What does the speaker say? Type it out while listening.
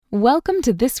Welcome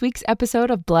to this week's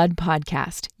episode of Blood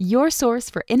Podcast, your source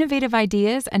for innovative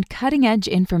ideas and cutting-edge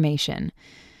information.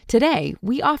 Today,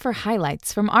 we offer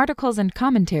highlights from articles and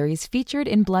commentaries featured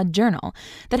in Blood Journal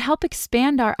that help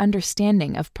expand our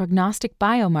understanding of prognostic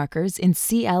biomarkers in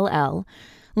CLL,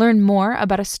 learn more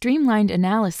about a streamlined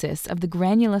analysis of the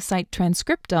granulocyte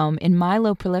transcriptome in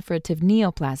myeloproliferative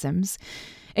neoplasms,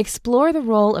 explore the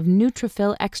role of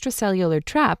neutrophil extracellular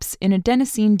traps in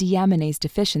adenosine deaminase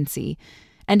deficiency,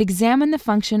 and examine the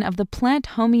function of the plant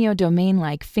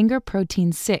homeodomain-like finger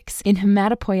protein 6 in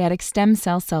hematopoietic stem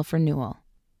cell self-renewal.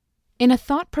 In a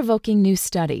thought-provoking new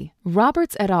study,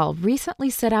 Roberts et al. Recently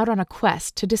set out on a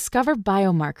quest to discover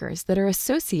biomarkers that are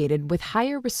associated with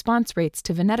higher response rates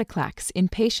to venetoclax in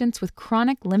patients with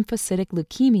chronic lymphocytic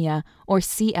leukemia, or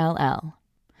CLL.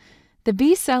 The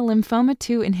B-cell lymphoma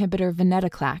 2 inhibitor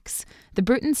venetoclax, the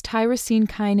Bruton's tyrosine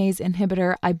kinase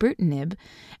inhibitor ibrutinib,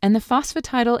 and the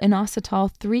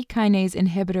phosphatidylinositol 3 kinase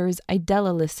inhibitors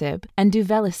idelalisib and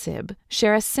duvelisib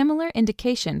share a similar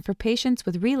indication for patients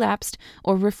with relapsed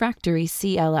or refractory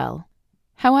CLL.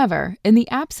 However, in the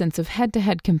absence of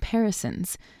head-to-head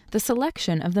comparisons, the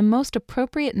selection of the most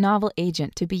appropriate novel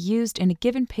agent to be used in a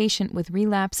given patient with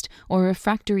relapsed or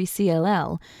refractory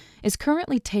CLL is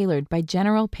currently tailored by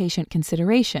general patient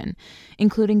consideration,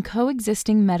 including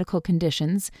coexisting medical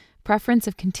conditions, preference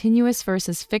of continuous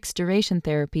versus fixed duration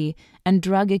therapy, and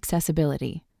drug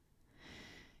accessibility.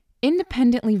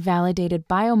 Independently validated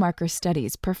biomarker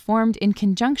studies performed in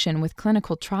conjunction with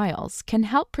clinical trials can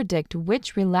help predict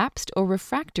which relapsed or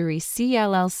refractory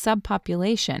CLL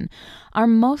subpopulation are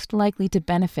most likely to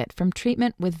benefit from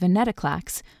treatment with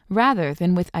venetoclax rather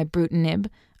than with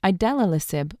ibrutinib,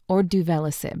 idelalisib, or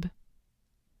duvelisib.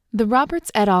 The Roberts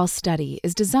et al. Study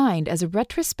is designed as a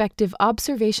retrospective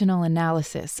observational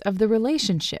analysis of the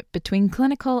relationship between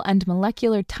clinical and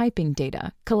molecular typing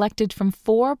data collected from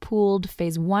 4 pooled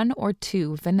Phase 1 or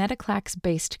 2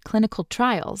 venetoclax-based clinical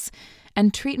trials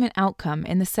and treatment outcome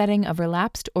in the setting of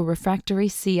relapsed or refractory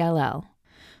CLL.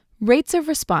 Rates of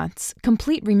response,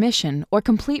 complete remission, or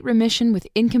complete remission with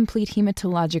incomplete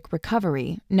hematologic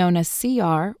recovery, known as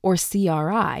CR or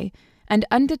CRI, and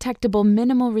undetectable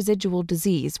minimal residual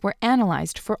disease were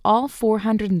analyzed for all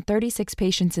 436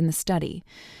 patients in the study,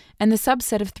 and the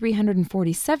subset of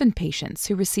 347 patients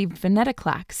who received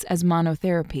venetoclax as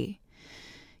monotherapy.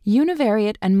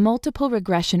 Univariate and multiple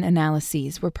regression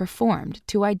analyses were performed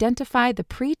to identify the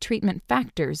pre-treatment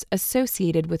factors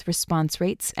associated with response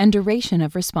rates and duration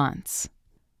of response.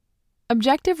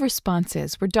 Objective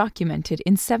responses were documented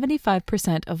in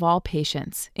 75% of all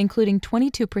patients, including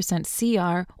 22%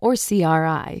 CR or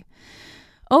CRI.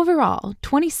 Overall,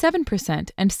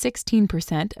 27% and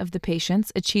 16% of the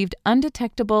patients achieved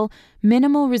undetectable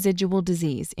minimal residual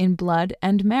disease in blood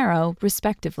and marrow,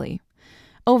 respectively.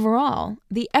 Overall,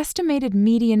 the estimated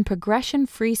median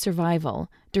progression-free survival,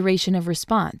 duration of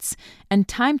response, and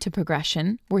time to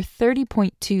progression were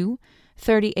 30.2,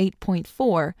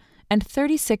 38.4, and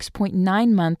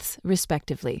 36.9 months,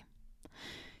 respectively.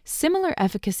 Similar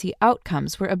efficacy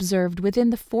outcomes were observed within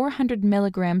the 400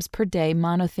 mg per day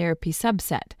monotherapy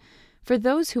subset. For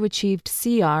those who achieved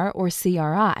CR or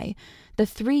CRI, the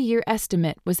 3-year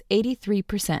estimate was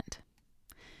 83%.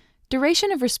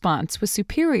 Duration of response was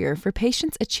superior for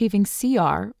patients achieving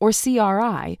CR or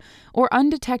CRI or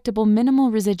undetectable minimal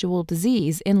residual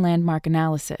disease in landmark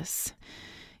analysis.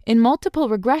 In multiple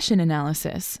regression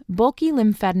analysis, bulky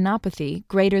lymphadenopathy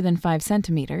greater than 5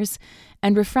 centimeters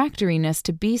and refractoriness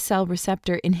to B-cell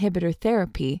receptor inhibitor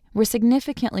therapy were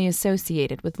significantly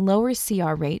associated with lower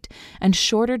CR rate and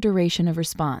shorter duration of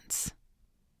response.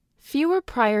 Fewer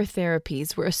prior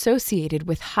therapies were associated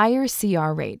with higher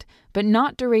CR rate, but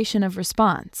not duration of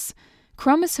response.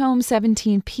 Chromosome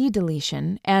 17p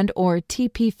deletion and/or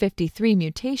TP53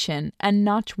 mutation and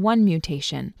Notch1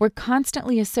 mutation were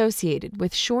constantly associated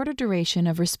with shorter duration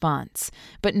of response,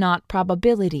 but not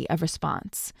probability of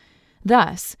response.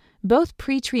 Thus, both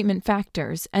pretreatment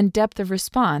factors and depth of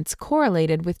response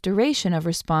correlated with duration of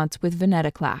response with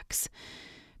venetoclax.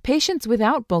 Patients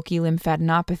without bulky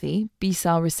lymphadenopathy,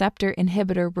 B-cell receptor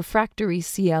inhibitor refractory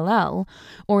CLL,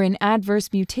 or an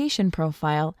adverse mutation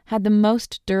profile had the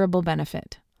most durable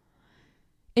benefit.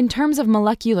 In terms of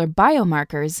molecular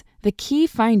biomarkers, the key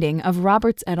finding of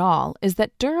Roberts et al. Is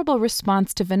that durable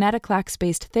response to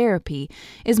venetoclax-based therapy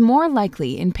is more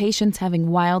likely in patients having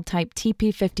wild-type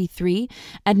TP53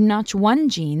 and Notch1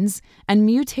 genes and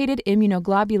mutated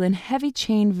immunoglobulin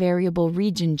heavy-chain variable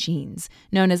region genes,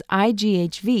 known as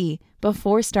IGHV,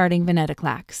 before starting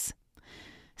venetoclax.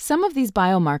 Some of these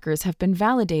biomarkers have been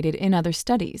validated in other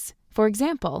studies, For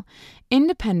example,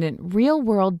 independent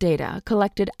real-world data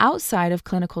collected outside of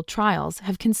clinical trials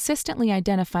have consistently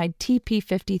identified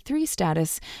TP53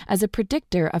 status as a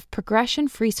predictor of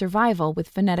progression-free survival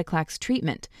with venetoclax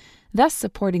treatment, thus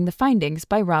supporting the findings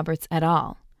by Roberts et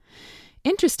al.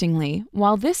 Interestingly,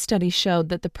 while this study showed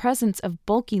that the presence of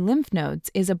bulky lymph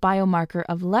nodes is a biomarker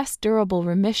of less durable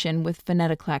remission with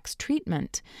venetoclax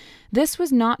treatment, this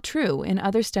was not true in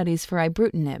other studies for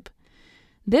ibrutinib.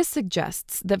 This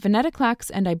suggests that venetoclax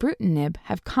and ibrutinib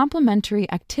have complementary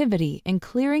activity in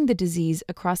clearing the disease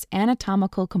across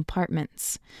anatomical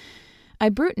compartments.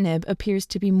 Ibrutinib appears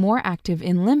to be more active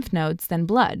in lymph nodes than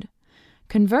blood.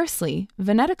 Conversely,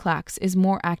 venetoclax is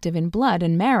more active in blood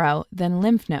and marrow than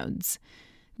lymph nodes.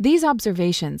 These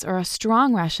observations are a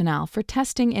strong rationale for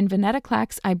testing in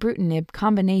venetoclax-ibrutinib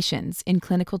combinations in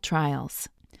clinical trials.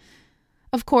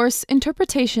 Of course,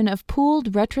 interpretation of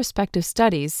pooled retrospective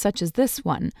studies such as this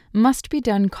one must be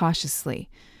done cautiously.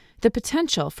 The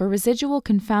potential for residual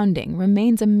confounding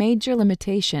remains a major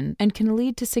limitation and can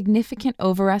lead to significant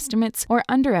overestimates or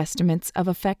underestimates of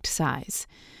effect size.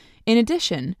 In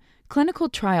addition, clinical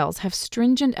trials have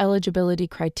stringent eligibility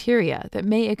criteria that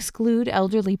may exclude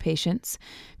elderly patients,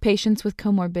 patients with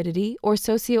comorbidity, or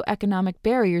socioeconomic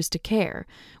barriers to care,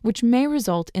 which may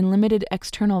result in limited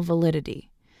external validity.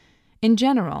 In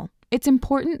general, it's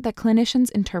important that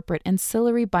clinicians interpret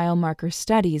ancillary biomarker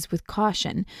studies with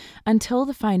caution until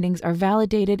the findings are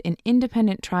validated in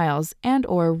independent trials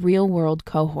and/or real-world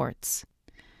cohorts.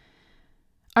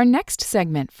 Our next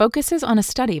segment focuses on a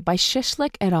study by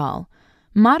Shishlik et al.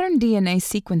 Modern DNA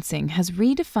sequencing has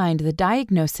redefined the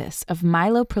diagnosis of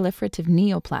myeloproliferative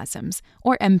neoplasms,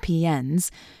 or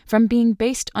MPNs, from being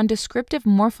based on descriptive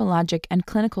morphologic and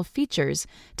clinical features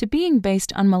to being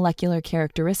based on molecular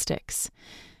characteristics.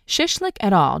 Shishlik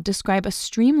et al. Describe a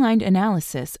streamlined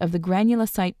analysis of the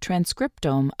granulocyte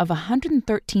transcriptome of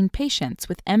 113 patients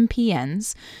with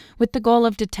MPNs with the goal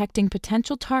of detecting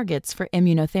potential targets for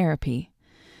immunotherapy.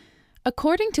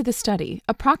 According to the study,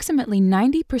 approximately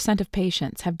 90% of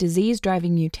patients have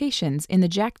disease-driving mutations in the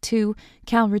JAK2,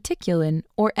 calreticulin,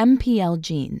 or MPL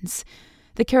genes.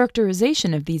 The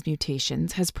characterization of these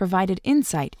mutations has provided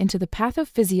insight into the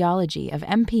pathophysiology of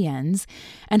MPNs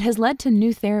and has led to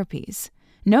new therapies.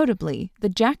 Notably, the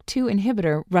JAK2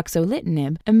 inhibitor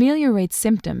ruxolitinib ameliorates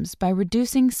symptoms by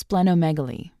reducing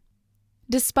splenomegaly.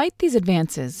 Despite these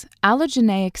advances,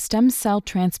 allogeneic stem cell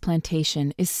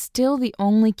transplantation is still the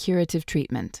only curative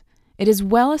treatment. It is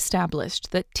well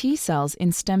established that T cells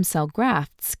in stem cell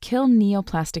grafts kill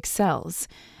neoplastic cells,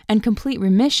 and complete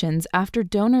remissions after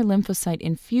donor lymphocyte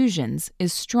infusions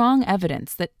is strong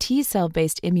evidence that T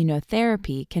cell-based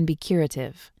immunotherapy can be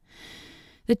curative.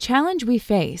 The challenge we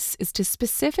face is to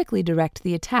specifically direct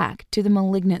the attack to the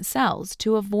malignant cells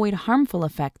to avoid harmful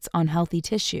effects on healthy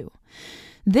tissue.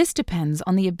 This depends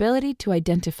on the ability to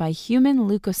identify human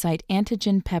leukocyte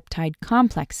antigen peptide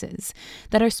complexes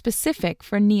that are specific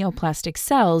for neoplastic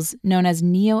cells known as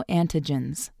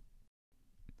neoantigens.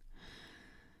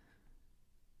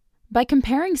 By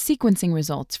comparing sequencing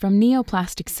results from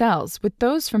neoplastic cells with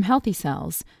those from healthy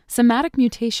cells, somatic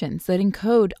mutations that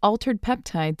encode altered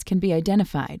peptides can be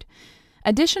identified.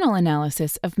 Additional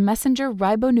analysis of messenger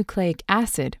ribonucleic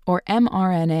acid, or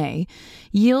mRNA,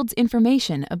 yields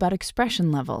information about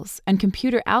expression levels, and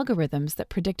computer algorithms that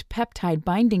predict peptide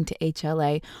binding to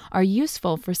HLA are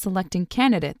useful for selecting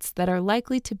candidates that are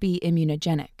likely to be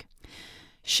immunogenic.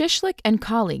 Shishlik and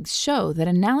colleagues show that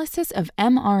analysis of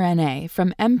mRNA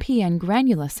from MPN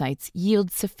granulocytes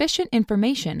yields sufficient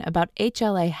information about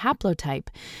HLA haplotype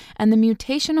and the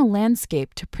mutational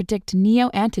landscape to predict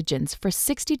neoantigens for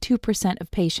 62%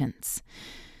 of patients.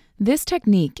 This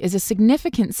technique is a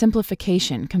significant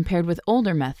simplification compared with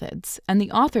older methods, and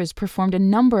the authors performed a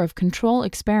number of control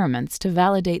experiments to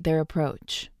validate their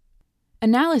approach.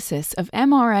 Analysis of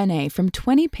mRNA from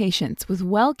 20 patients with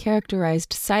well-characterized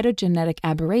cytogenetic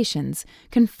aberrations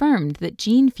confirmed that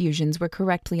gene fusions were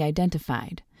correctly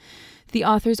identified. The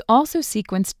authors also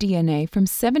sequenced DNA from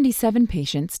 77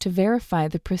 patients to verify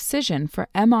the precision for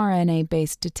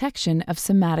mRNA-based detection of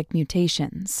somatic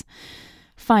mutations.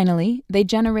 Finally, they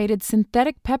generated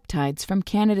synthetic peptides from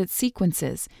candidate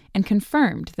sequences and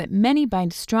confirmed that many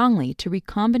bind strongly to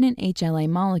recombinant HLA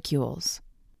molecules.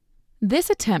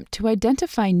 This attempt to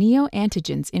identify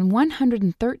neoantigens in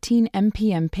 113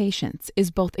 MPN patients is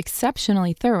both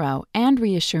exceptionally thorough and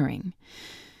reassuring.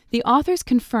 The authors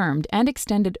confirmed and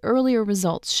extended earlier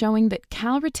results showing that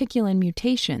calreticulin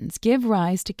mutations give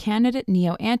rise to candidate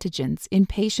neoantigens in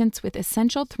patients with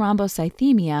essential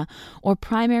thrombocythemia or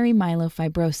primary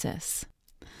myelofibrosis.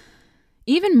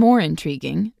 Even more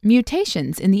intriguing,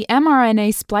 mutations in the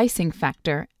mRNA splicing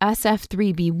factor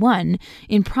SF3B1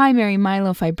 in primary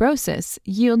myelofibrosis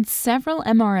yield several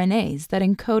mRNAs that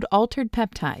encode altered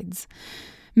peptides.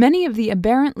 Many of the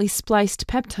aberrantly spliced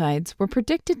peptides were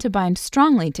predicted to bind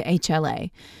strongly to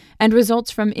HLA, and results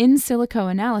from in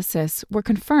silico analysis were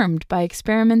confirmed by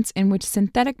experiments in which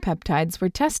synthetic peptides were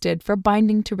tested for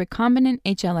binding to recombinant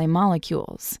HLA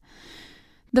molecules.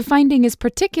 The finding is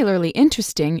particularly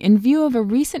interesting in view of a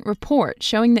recent report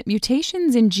showing that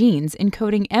mutations in genes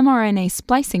encoding mRNA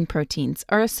splicing proteins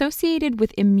are associated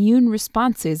with immune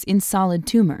responses in solid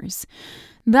tumors.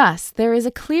 Thus, there is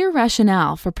a clear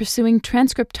rationale for pursuing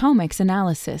transcriptomics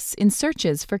analysis in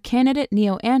searches for candidate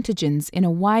neoantigens in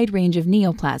a wide range of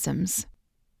neoplasms.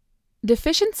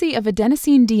 Deficiency of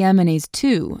adenosine deaminase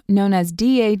 2, known as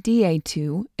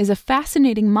DADA2, is a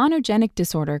fascinating monogenic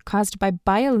disorder caused by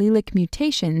biallelic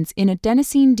mutations in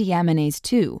adenosine deaminase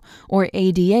 2, or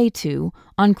ADA2,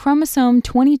 on chromosome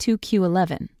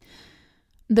 22q11.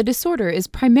 The disorder is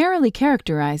primarily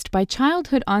characterized by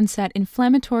childhood-onset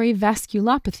inflammatory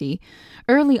vasculopathy,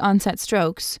 early-onset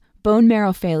strokes, bone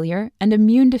marrow failure, and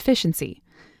immune deficiency.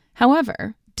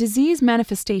 However, disease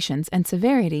manifestations and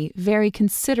severity vary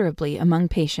considerably among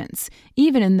patients,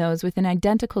 even in those with an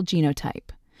identical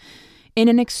genotype. In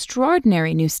an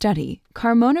extraordinary new study,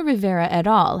 Carmona Rivera et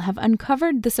al. Have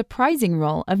uncovered the surprising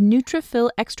role of neutrophil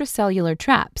extracellular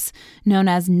traps, known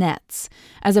as NETs,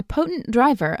 as a potent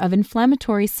driver of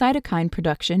inflammatory cytokine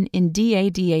production in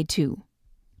DADA2.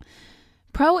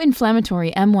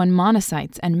 Pro-inflammatory M1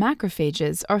 monocytes and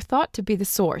macrophages are thought to be the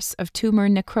source of tumor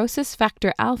necrosis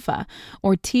factor alpha,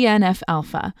 or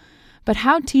TNF-alpha, but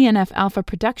how TNF-alpha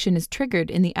production is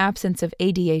triggered in the absence of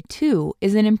ADA2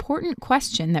 is an important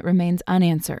question that remains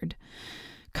unanswered.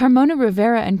 Carmona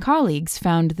Rivera and colleagues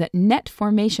found that NET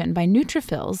formation by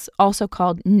neutrophils, also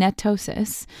called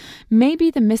netosis, may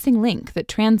be the missing link that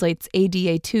translates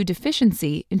ADA2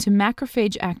 deficiency into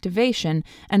macrophage activation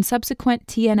and subsequent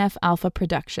TNF-alpha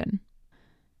production.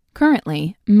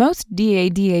 Currently, most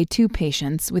DADA2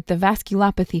 patients with the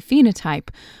vasculopathy phenotype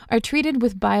are treated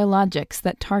with biologics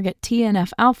that target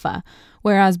TNF-alpha,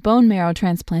 whereas bone marrow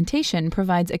transplantation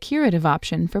provides a curative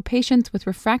option for patients with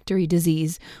refractory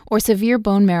disease or severe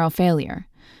bone marrow failure.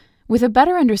 With a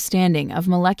better understanding of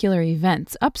molecular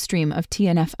events upstream of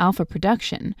TNF-alpha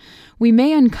production, we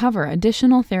may uncover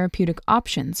additional therapeutic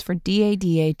options for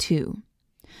DADA2.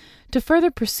 To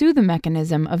further pursue the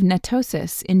mechanism of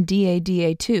netosis in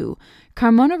DADA2,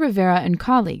 Carmona Rivera and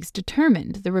colleagues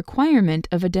determined the requirement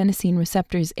of adenosine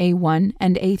receptors A1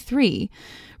 and A3,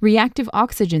 reactive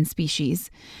oxygen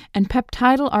species, and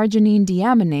peptidyl arginine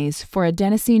deaminase for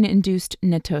adenosine-induced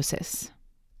netosis.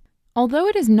 Although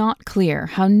it is not clear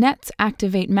how NETs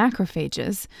activate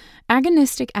macrophages,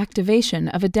 agonistic activation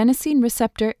of adenosine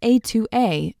receptor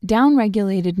A2A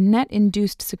downregulated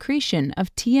NET-induced secretion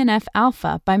of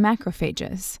TNF-alpha by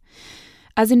macrophages.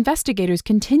 As investigators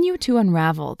continue to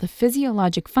unravel the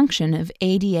physiologic function of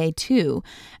ADA2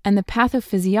 and the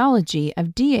pathophysiology of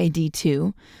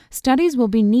DAD2, studies will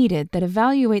be needed that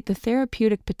evaluate the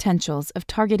therapeutic potentials of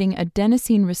targeting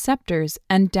adenosine receptors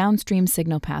and downstream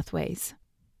signal pathways.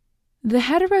 The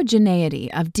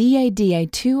heterogeneity of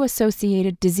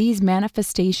DADA2-associated disease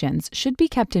manifestations should be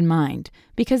kept in mind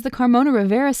because the Carmona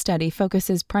Rivera study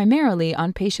focuses primarily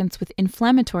on patients with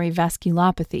inflammatory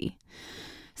vasculopathy.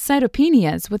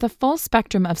 Cytopenias with a full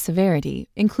spectrum of severity,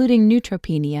 including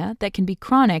neutropenia that can be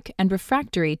chronic and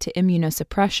refractory to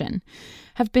immunosuppression,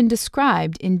 have been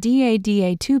described in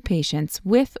DADA2 patients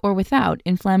with or without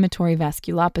inflammatory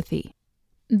vasculopathy.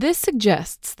 This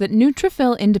suggests that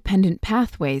neutrophil-independent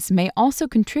pathways may also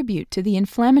contribute to the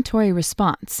inflammatory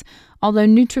response, although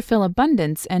neutrophil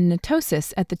abundance and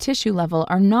netosis at the tissue level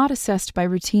are not assessed by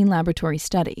routine laboratory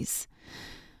studies.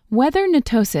 Whether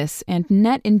netosis and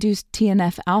NET-induced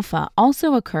TNF-alpha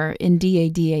also occur in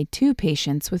DADA2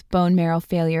 patients with bone marrow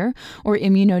failure or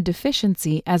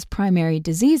immunodeficiency as primary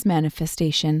disease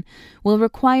manifestation will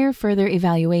require further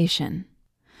evaluation.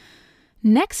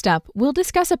 Next up, we'll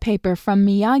discuss a paper from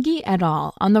Miyagi et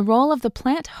al. On the role of the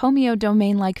plant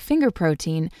homeodomain-like finger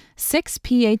protein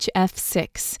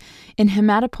 6-PHF6 in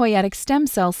hematopoietic stem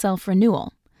cell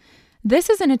self-renewal. This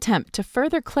is an attempt to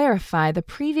further clarify the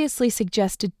previously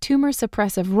suggested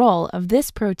tumor-suppressive role of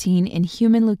this protein in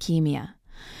human leukemia.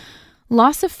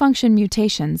 Loss-of-function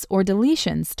mutations or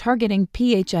deletions targeting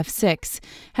PHF6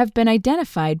 have been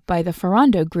identified by the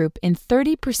Ferrando group in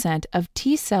 30% of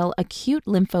T-cell acute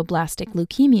lymphoblastic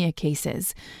leukemia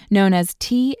cases, known as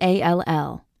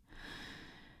TALL.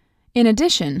 In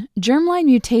addition, germline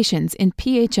mutations in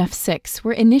PHF6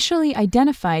 were initially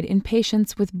identified in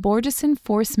patients with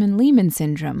Borjeson-Forssman-Lehmann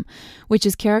syndrome, which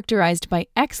is characterized by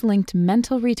X-linked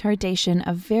mental retardation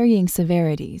of varying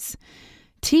severities.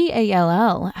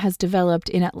 TALL has developed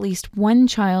in at least one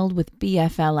child with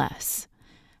BFLS.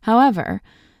 However,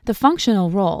 the functional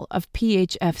role of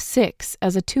PHF6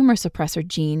 as a tumor suppressor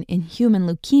gene in human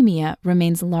leukemia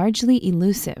remains largely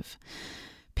elusive.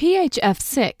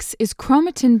 PHF6 is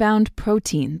chromatin-bound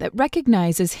protein that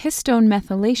recognizes histone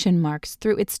methylation marks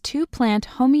through its two plant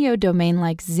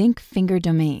homeodomain-like zinc finger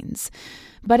domains.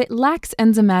 But it lacks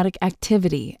enzymatic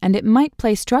activity, and it might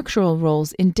play structural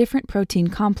roles in different protein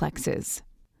complexes.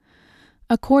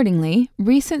 Accordingly,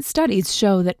 recent studies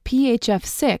show that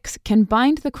PHF6 can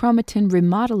bind the chromatin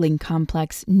remodeling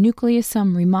complex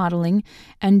nucleosome remodeling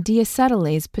and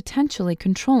deacetylase, potentially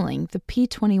controlling the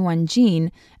P21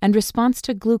 gene and response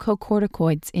to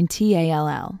glucocorticoids in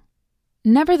TALL.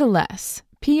 Nevertheless,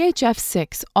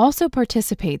 PHF6 also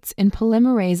participates in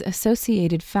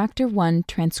polymerase-associated factor I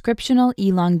transcriptional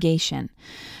elongation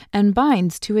and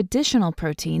binds to additional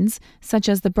proteins such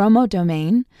as the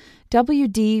bromodomain,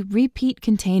 WD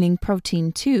repeat-containing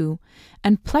protein 2,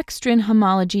 and plextrin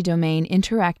homology domain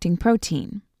interacting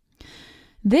protein.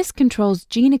 This controls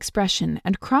gene expression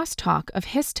and crosstalk of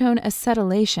histone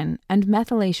acetylation and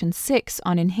methylation 6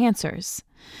 on enhancers.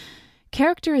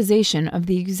 Characterization of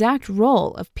the exact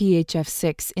role of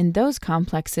PHF6 in those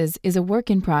complexes is a work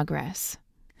in progress.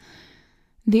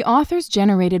 The authors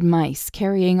generated mice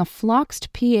carrying a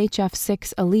floxed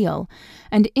PHF6 allele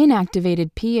and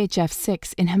inactivated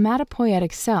PHF6 in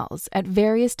hematopoietic cells at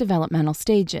various developmental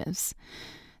stages.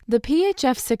 The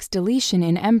PHF6 deletion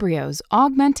in embryos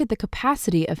augmented the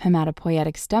capacity of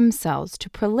hematopoietic stem cells to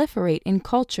proliferate in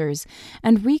cultures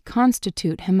and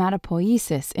reconstitute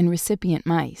hematopoiesis in recipient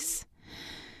mice.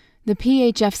 The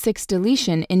PHF6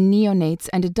 deletion in neonates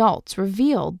and adults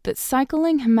revealed that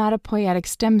cycling hematopoietic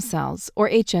stem cells, or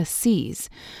HSCs,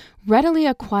 readily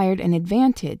acquired an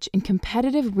advantage in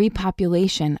competitive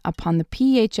repopulation upon the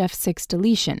PHF6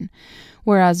 deletion,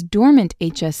 whereas dormant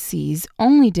HSCs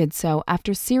only did so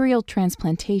after serial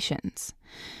transplantations.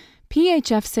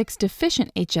 PHF6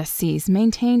 deficient HSCs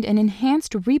maintained an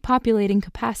enhanced repopulating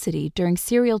capacity during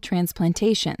serial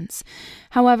transplantations.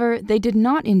 However, they did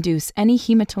not induce any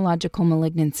hematological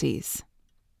malignancies.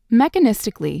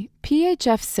 Mechanistically,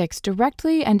 PHF6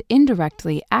 directly and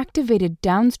indirectly activated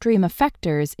downstream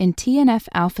effectors in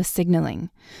TNF-alpha signaling.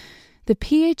 The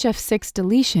PHF6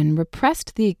 deletion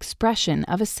repressed the expression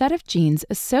of a set of genes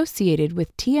associated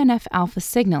with TNF-alpha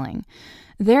signaling,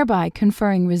 thereby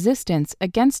conferring resistance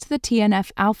against the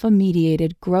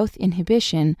TNF-alpha-mediated growth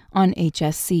inhibition on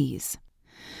HSCs.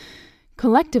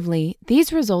 Collectively,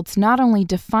 these results not only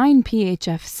define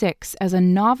PHF6 as a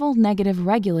novel negative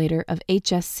regulator of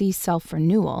HSC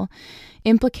self-renewal,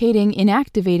 implicating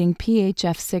inactivating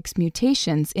PHF6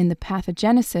 mutations in the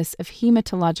pathogenesis of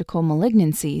hematological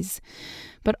malignancies,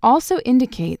 but also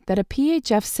indicate that a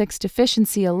PHF6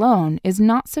 deficiency alone is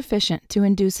not sufficient to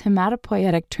induce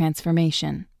hematopoietic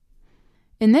transformation.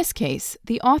 In this case,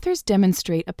 the authors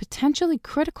demonstrate a potentially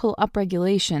critical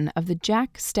upregulation of the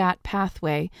JAK-STAT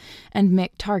pathway and MYC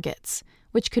targets,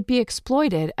 which could be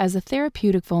exploited as a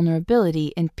therapeutic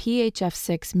vulnerability in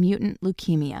PHF6 mutant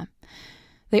leukemia.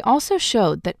 They also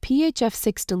showed that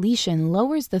PHF6 deletion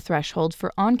lowers the threshold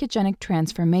for oncogenic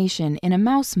transformation in a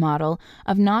mouse model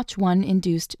of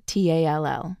Notch1-induced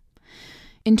TALL.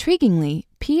 Intriguingly,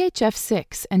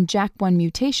 PHF6 and JAK1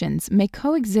 mutations may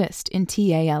coexist in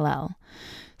TALL.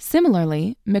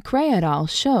 Similarly, McRae et al.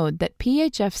 Showed that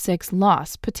PHF6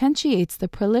 loss potentiates the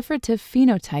proliferative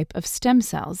phenotype of stem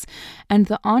cells and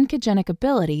the oncogenic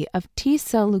ability of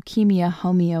T-cell leukemia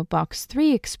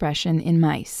homeobox3 expression in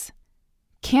mice.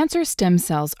 Cancer stem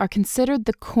cells are considered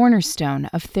the cornerstone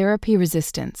of therapy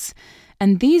resistance,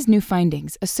 and these new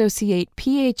findings associate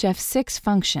PHF6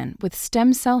 function with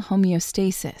stem cell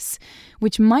homeostasis,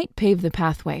 which might pave the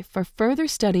pathway for further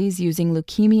studies using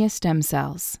leukemia stem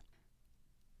cells.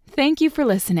 Thank you for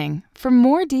listening. For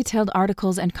more detailed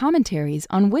articles and commentaries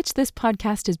on which this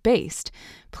podcast is based,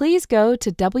 please go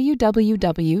to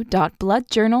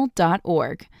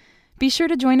www.bloodjournal.org. Be sure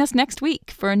to join us next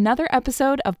week for another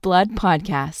episode of Blood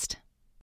Podcast.